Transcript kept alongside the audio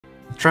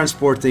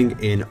Transporting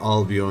in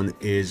Albion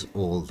is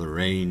all the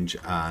rage,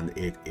 and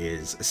it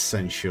is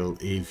essential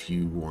if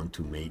you want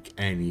to make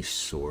any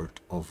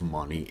sort of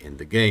money in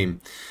the game.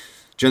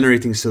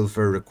 Generating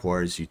silver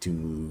requires you to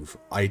move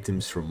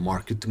items from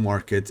market to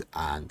market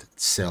and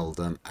sell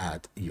them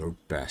at your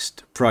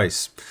best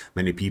price.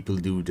 Many people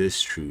do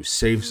this through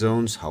safe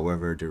zones,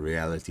 however the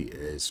reality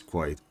is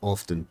quite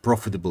often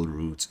profitable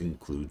routes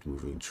include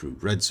moving through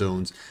red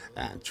zones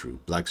and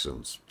through black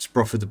zones. It's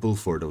profitable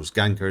for those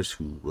gankers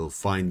who will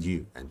find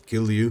you and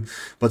kill you,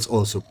 but it's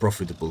also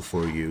profitable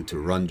for you to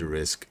run the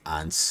risk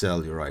and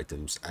sell your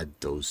items at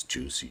those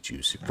juicy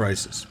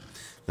prices.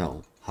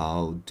 Now,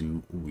 how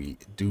do we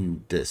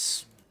do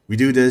this? We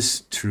do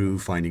this through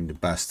finding the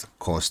best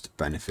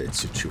cost-benefit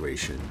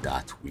situation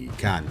that we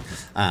can.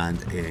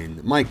 And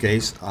in my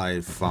case,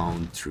 I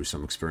found through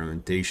some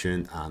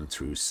experimentation and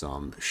through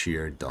some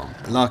sheer dumb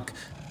luck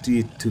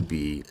to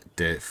be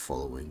the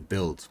following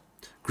build.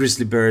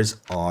 Grizzly bears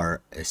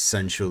are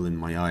essential in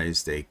my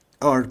eyes. They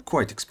are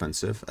quite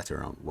expensive at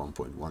around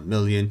 1.1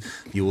 million.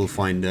 You will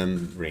find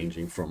them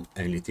ranging from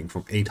anything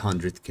from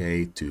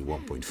 800k to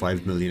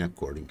 1.5 million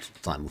according to the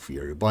time of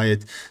year you buy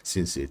it,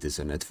 since it is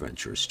an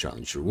adventurous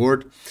challenge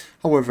reward.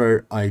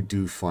 However, I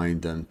do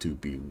find them to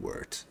be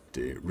worth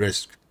the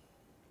risk.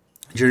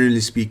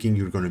 Generally speaking,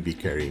 you're going to be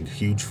carrying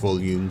huge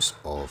volumes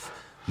of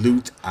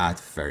loot at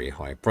very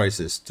high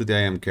prices.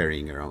 Today I'm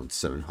carrying around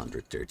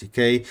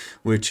 730k,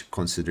 which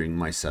considering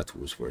my set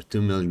was worth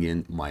 2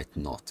 million might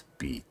not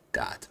be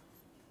that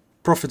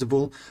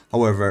profitable.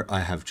 However,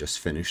 I have just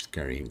finished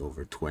carrying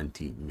over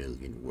 20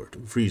 million worth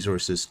of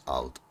resources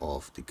out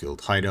of the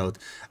guild hideout,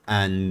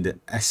 and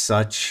as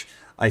such,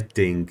 I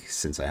think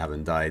since I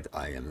haven't died,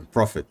 I am in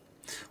profit.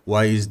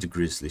 Why is the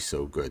Grizzly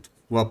so good?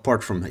 Well,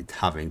 apart from it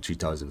having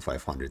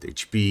 3500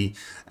 HP,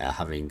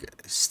 having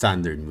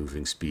standard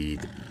moving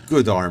speed,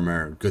 good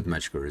armor, good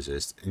magical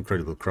resist,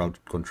 incredible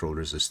crowd control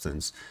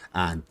resistance,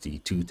 and the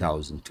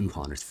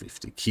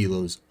 2250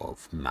 kilos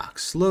of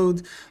max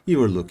load,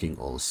 you are looking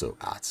also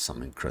at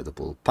some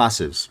incredible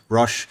passives.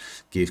 Rush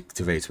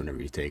activates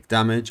whenever you take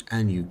damage,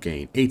 and you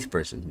gain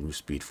 80% move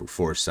speed for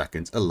 4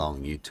 seconds,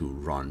 allowing you to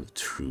run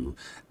through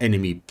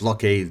enemy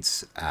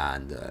blockades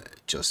and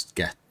just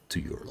get to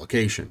your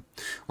location.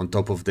 On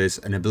top of this,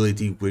 an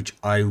ability which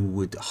I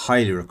would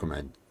highly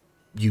recommend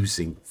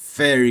using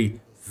very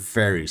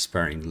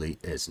sparingly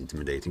is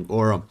Intimidating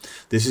Aura.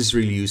 This is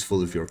really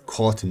useful if you're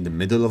caught in the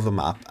middle of a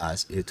map,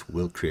 as it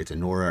will create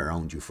an aura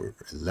around you for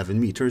 11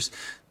 meters,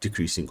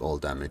 decreasing all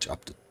damage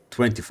up to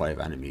 25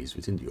 enemies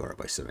within the aura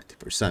by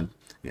 70%.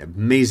 Yeah,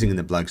 amazing in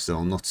the black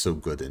zone, not so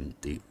good in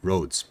the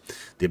roads.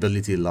 The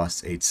ability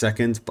lasts 8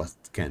 seconds but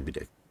can be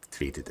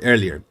defeated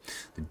earlier.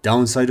 The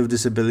downside of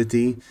this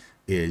ability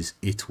is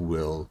it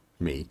will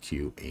make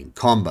you in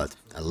combat,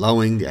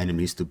 allowing the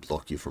enemies to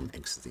block you from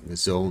exiting the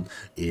zone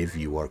if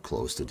you are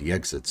close to the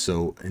exit.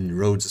 So in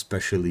roads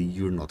especially,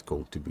 you're not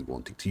going to be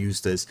wanting to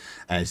use this,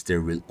 as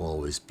there will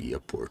always be a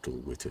portal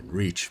within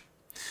reach.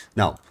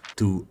 Now,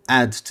 to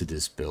add to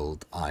this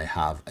build, I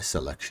have a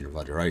selection of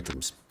other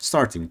items.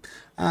 Starting,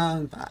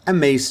 a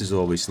mace is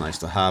always nice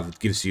to have. It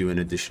gives you an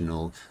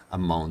additional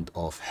amount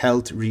of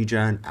health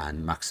regen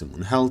and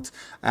maximum health,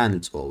 and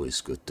it's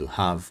always good to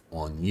have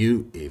on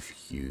you.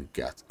 If you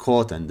get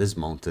caught and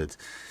dismounted,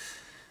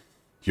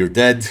 you're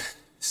dead,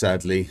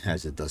 sadly,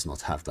 as it does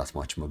not have that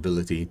much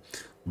mobility,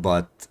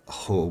 but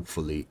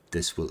hopefully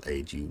this will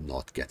aid you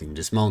not getting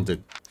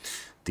dismounted.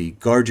 The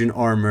Guardian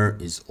armor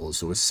is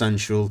also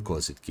essential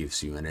because it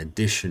gives you an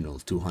additional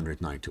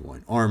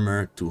 291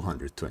 armor,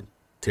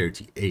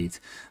 238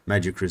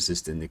 magic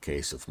resist in the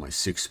case of my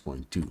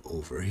 6.2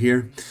 over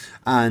here,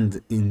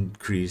 and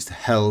increased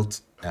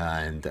health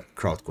and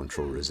crowd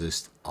control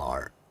resist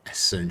are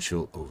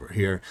essential over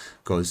here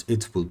because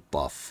it will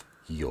buff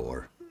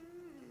your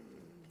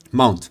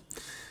mount.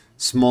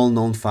 Small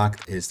known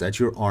fact is that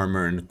your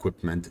armor and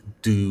equipment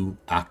do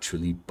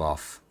actually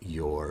buff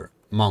your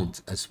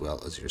mount as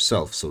well as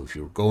yourself. So if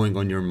you're going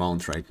on your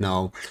mount right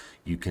now,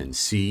 you can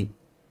see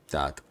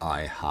that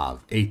I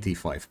have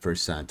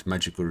 85%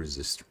 magical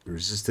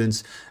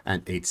resistance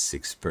and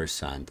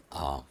 86%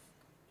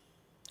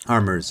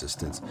 armor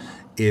resistance.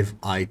 If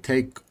I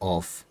take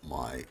off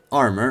my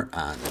armor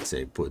and let's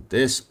say put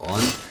this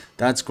on,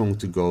 that's going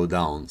to go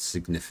down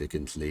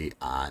significantly,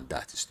 and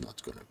that is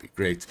not going to be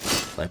great.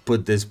 If I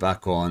put this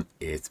back on,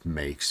 it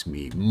makes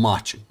me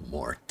much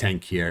more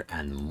tankier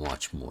and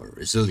much more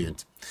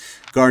resilient.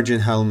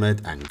 Guardian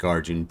helmet and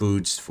Guardian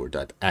boots for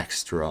that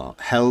extra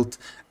health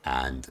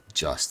and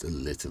just a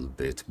little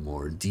bit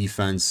more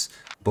defense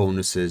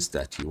bonuses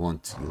that you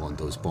want. You want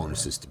those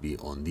bonuses to be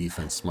on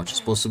defense as much as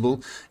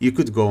possible. You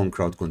could go on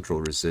crowd control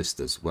resist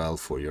as well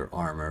for your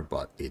armor,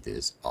 but it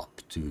is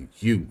up to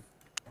you.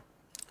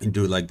 and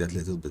do like that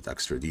little bit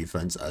extra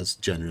defense, as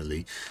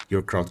generally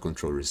your crowd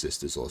control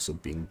resist is also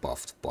being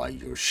buffed by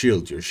your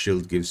shield. Your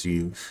shield gives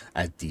you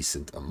a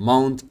decent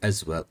amount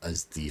as well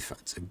as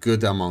defense. A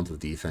good amount of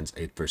defense,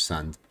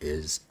 8%,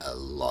 is a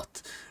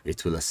lot.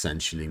 It will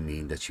essentially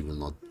mean that you will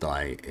not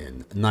die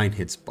in 9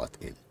 hits but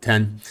in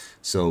 10.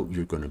 So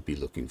you're going to be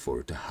looking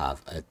forward to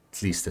have at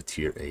least a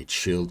tier 8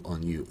 shield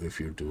on you if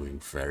you're doing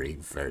very,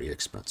 very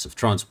expensive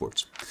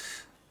transports.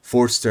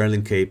 4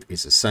 Sterling Cape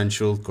is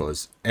essential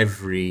because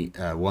every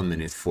 1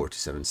 minute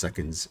 47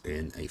 seconds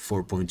in a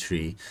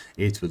 4.3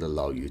 it will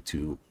allow you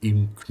to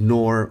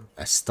ignore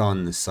a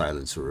stun, a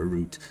silence, or a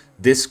root.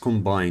 This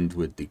combined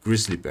with the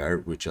Grizzly Bear,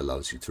 which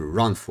allows you to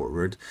run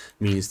forward,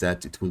 means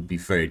that it will be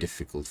very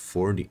difficult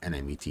for the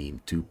enemy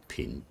team to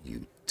pin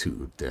you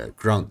to the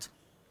ground.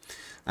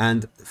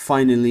 And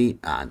finally,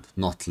 and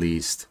not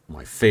least,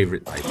 my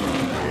favorite item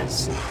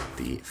is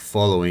the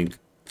following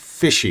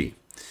fishy.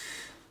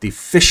 The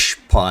fish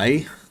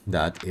pie,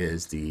 that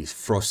is the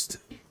Frost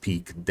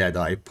Peak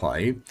Deadeye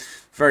pie.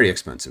 Very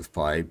expensive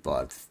pie,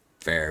 but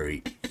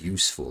very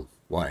useful.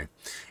 Why?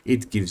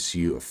 It gives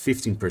you a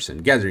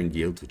 15% gathering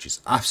yield, which is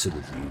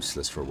absolutely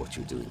useless for what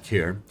you're doing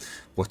here.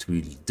 What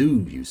we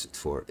do use it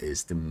for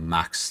is the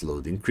max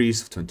load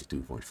increase of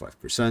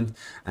 22.5%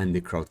 and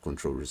the crowd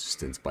control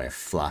resistance by a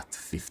flat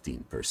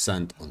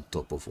 15% on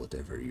top of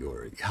whatever you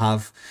already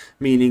have,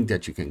 meaning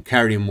that you can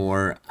carry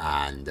more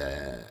and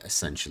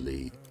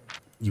essentially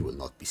you will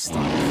not be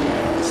stuck for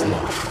as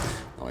long.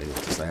 Now I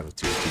noticed I have a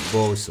tier 2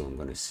 bow, so I'm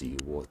gonna see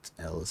what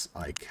else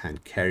I can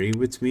carry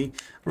with me.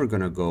 We're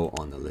gonna go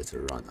on a little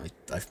run.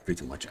 I've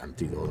pretty much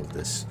emptied all of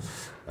this.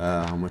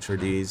 How much are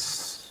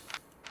these?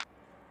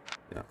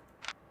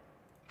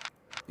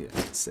 Yeah,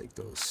 let's take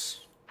those.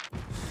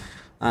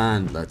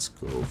 And let's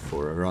go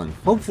for a run.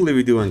 Hopefully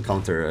we do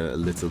encounter a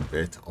little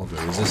bit of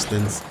a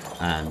resistance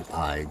and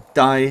I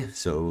die,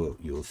 so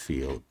you'll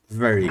feel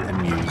very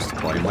amused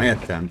by my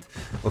attempt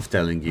of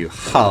telling you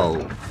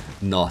how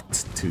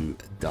not to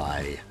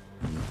die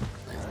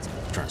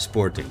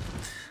transporting.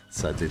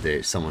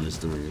 Sadly, someone is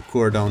doing a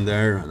core down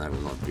there and I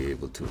will not be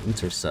able to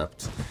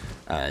intercept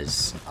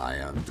as I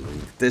am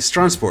doing this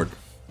transport.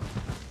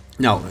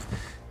 Now,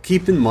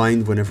 keep in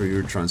mind whenever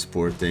you're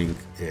transporting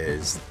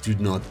is do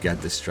not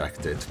get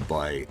distracted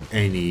by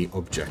any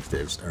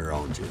objectives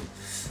around you.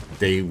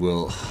 They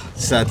will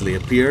sadly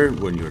appear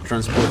when you're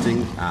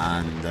transporting,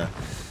 and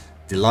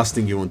the last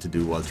thing you want to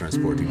do while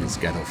transporting is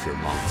get off your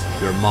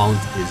mount. Your mount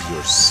is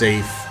your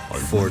safe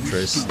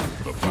fortress.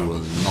 You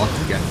will not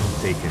get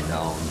taken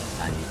down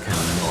and you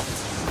cannot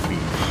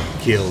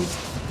be killed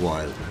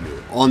while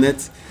you're on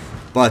it.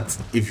 But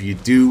if you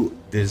do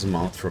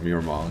dismount from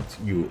your mount,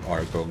 you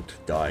are going to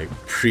die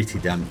pretty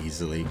damn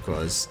easily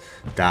because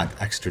that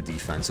extra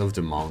defense of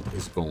the mount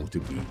is going to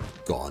be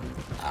gone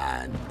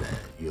and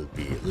you'll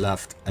be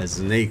left as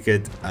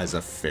naked as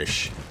a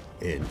fish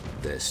in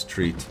the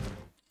street.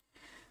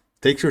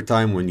 Take your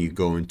time when you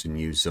go into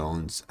new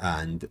zones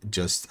and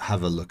just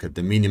have a look at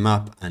the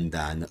minimap and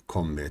then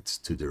commit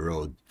to the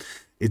road.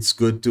 It's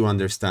good to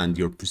understand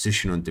your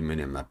position on the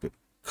minimap.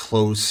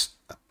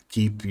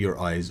 Keep your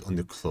eyes on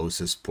the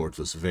closest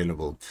portals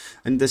available.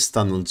 In this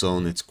tunnel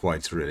zone, it's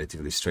quite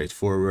relatively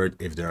straightforward.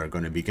 If there are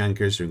going to be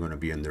gankers, you're going to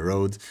be on the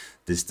road.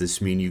 Does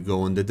this mean you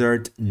go on the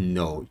dirt?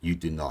 No, you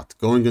do not.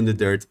 Going on the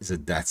dirt is a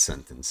death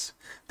sentence.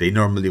 They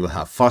normally will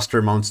have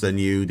faster mounts than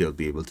you. They'll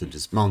be able to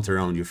just mount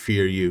around you,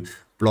 fear you,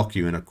 block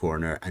you in a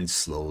corner and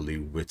slowly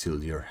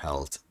whittle your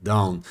health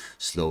down,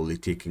 slowly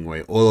taking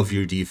away all of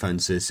your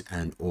defenses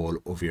and all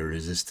of your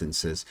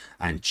resistances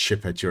and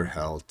chip at your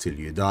health till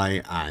you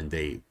die, and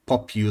they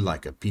pop you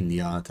like a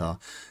piñata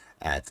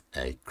at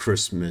a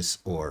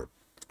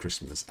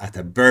at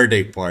a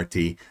birthday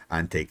party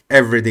and take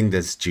everything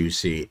that's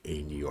juicy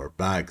in your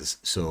bags.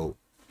 So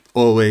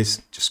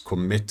always just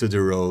commit to the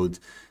road,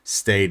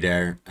 stay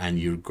there, and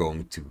you're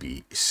going to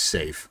be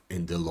safe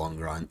in the long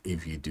run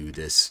if you do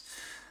this.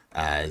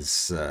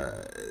 As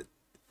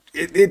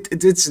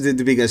it's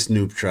the biggest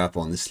noob trap,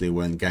 honestly,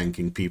 when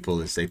ganking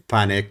people, is they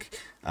panic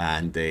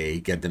and they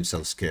get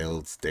themselves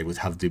killed. They would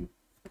have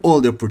all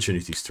the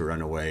opportunities to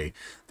run away.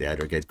 They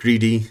either get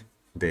greedy,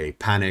 they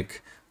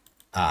panic,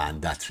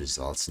 and that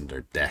results in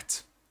their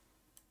death.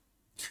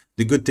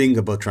 The good thing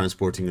about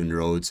transporting on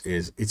roads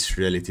is it's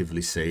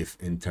relatively safe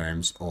in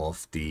terms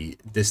of the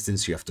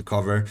distance you have to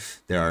cover.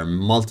 There are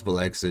multiple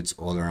exits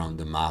all around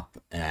the map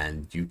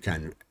and you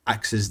can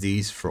access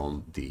these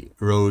from the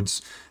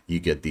roads. You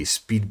get these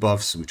speed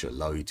buffs which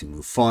allow you to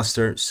move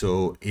faster,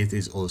 so it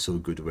is also a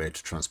good way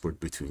to transport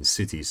between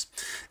cities.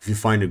 If you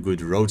find a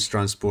good roads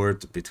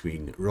transport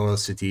between royal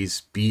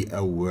cities, be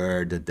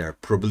aware that there are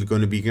probably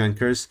going to be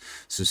gankers.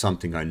 So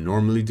something I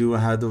normally do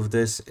ahead of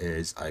this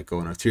is I go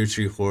on a tier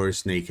 3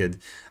 horse naked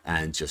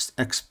and just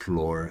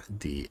explore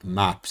the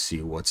map,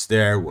 see what's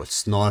there,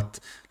 what's not,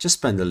 just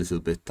spend a little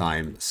bit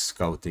time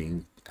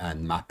scouting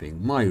and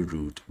mapping my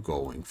route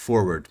going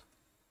forward.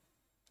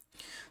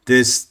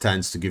 This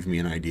tends to give me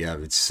an idea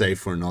if it's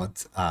safe or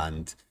not,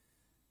 and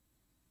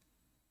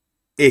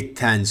it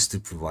tends to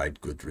provide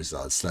good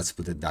results. Let's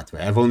put it that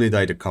way. I've only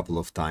died a couple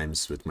of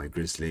times with my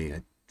grizzly.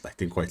 I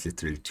think quite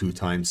literally 2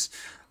 times.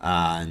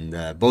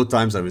 And both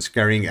times I was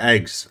carrying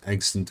eggs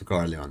into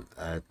Carleon.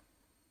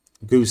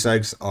 Goose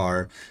eggs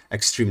are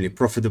extremely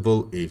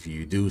profitable if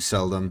you do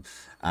sell them,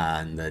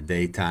 and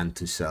they tend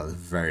to sell at a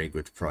very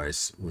good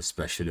price,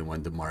 especially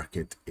when the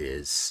market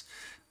is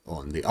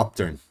on the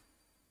upturn.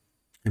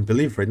 I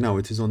believe right now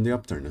it is on the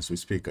upturn as we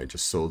speak. I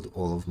just sold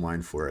all of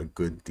mine for a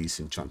good,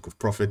 decent chunk of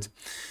profit.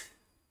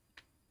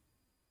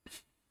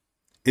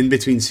 In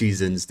between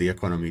seasons, the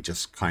economy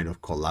just kind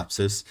of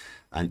collapses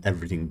and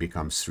everything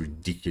becomes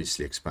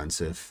ridiculously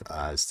expensive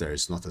as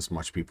there's not as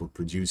much people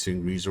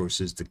producing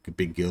resources. The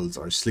big guilds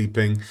are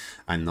sleeping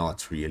and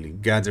not really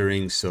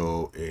gathering,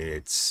 so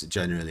it's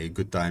generally a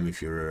good time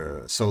if you're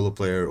a solo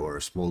player or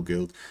a small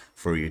guild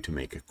for you to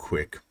make a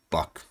quick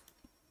buck.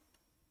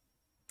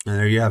 And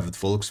there you have it,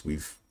 folks.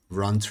 We've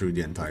run through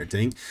the entire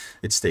thing.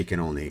 It's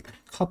taken only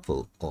a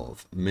couple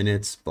of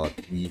minutes, but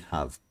we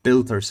have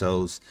built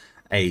ourselves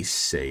a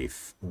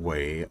safe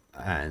way,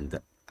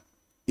 and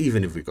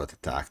even if we got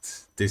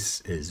attacked, this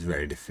is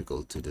very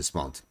difficult to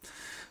dismount.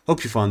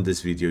 Hope you found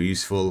this video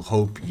useful.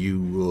 Hope you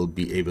will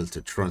be able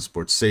to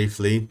transport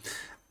safely,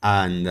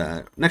 and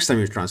next time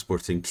you're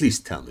transporting, please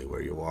tell me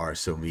where you are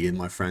so me and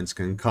my friends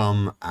can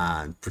come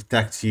and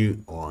protect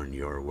you on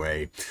your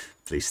way.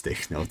 Please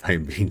take note,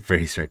 I'm being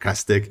very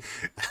sarcastic.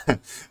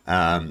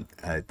 I'll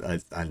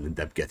end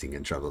up getting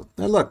in trouble.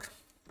 Now look,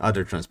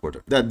 other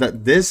transporter.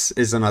 This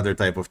is another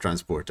type of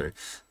transporter.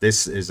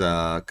 This is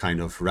a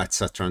kind of red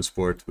set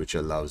transport, which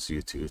allows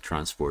you to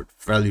transport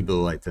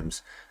valuable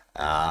items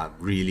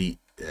really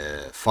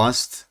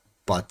fast,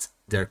 but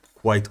they're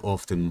quite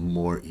often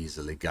more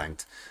easily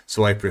ganked.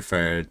 So I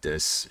prefer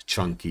this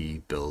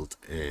chunky build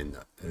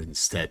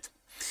instead.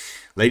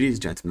 Ladies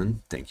and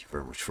gentlemen, thank you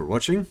very much for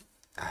watching.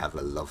 Have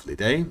a lovely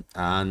day,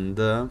 and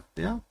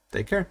yeah,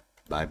 take care.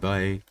 Bye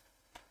bye.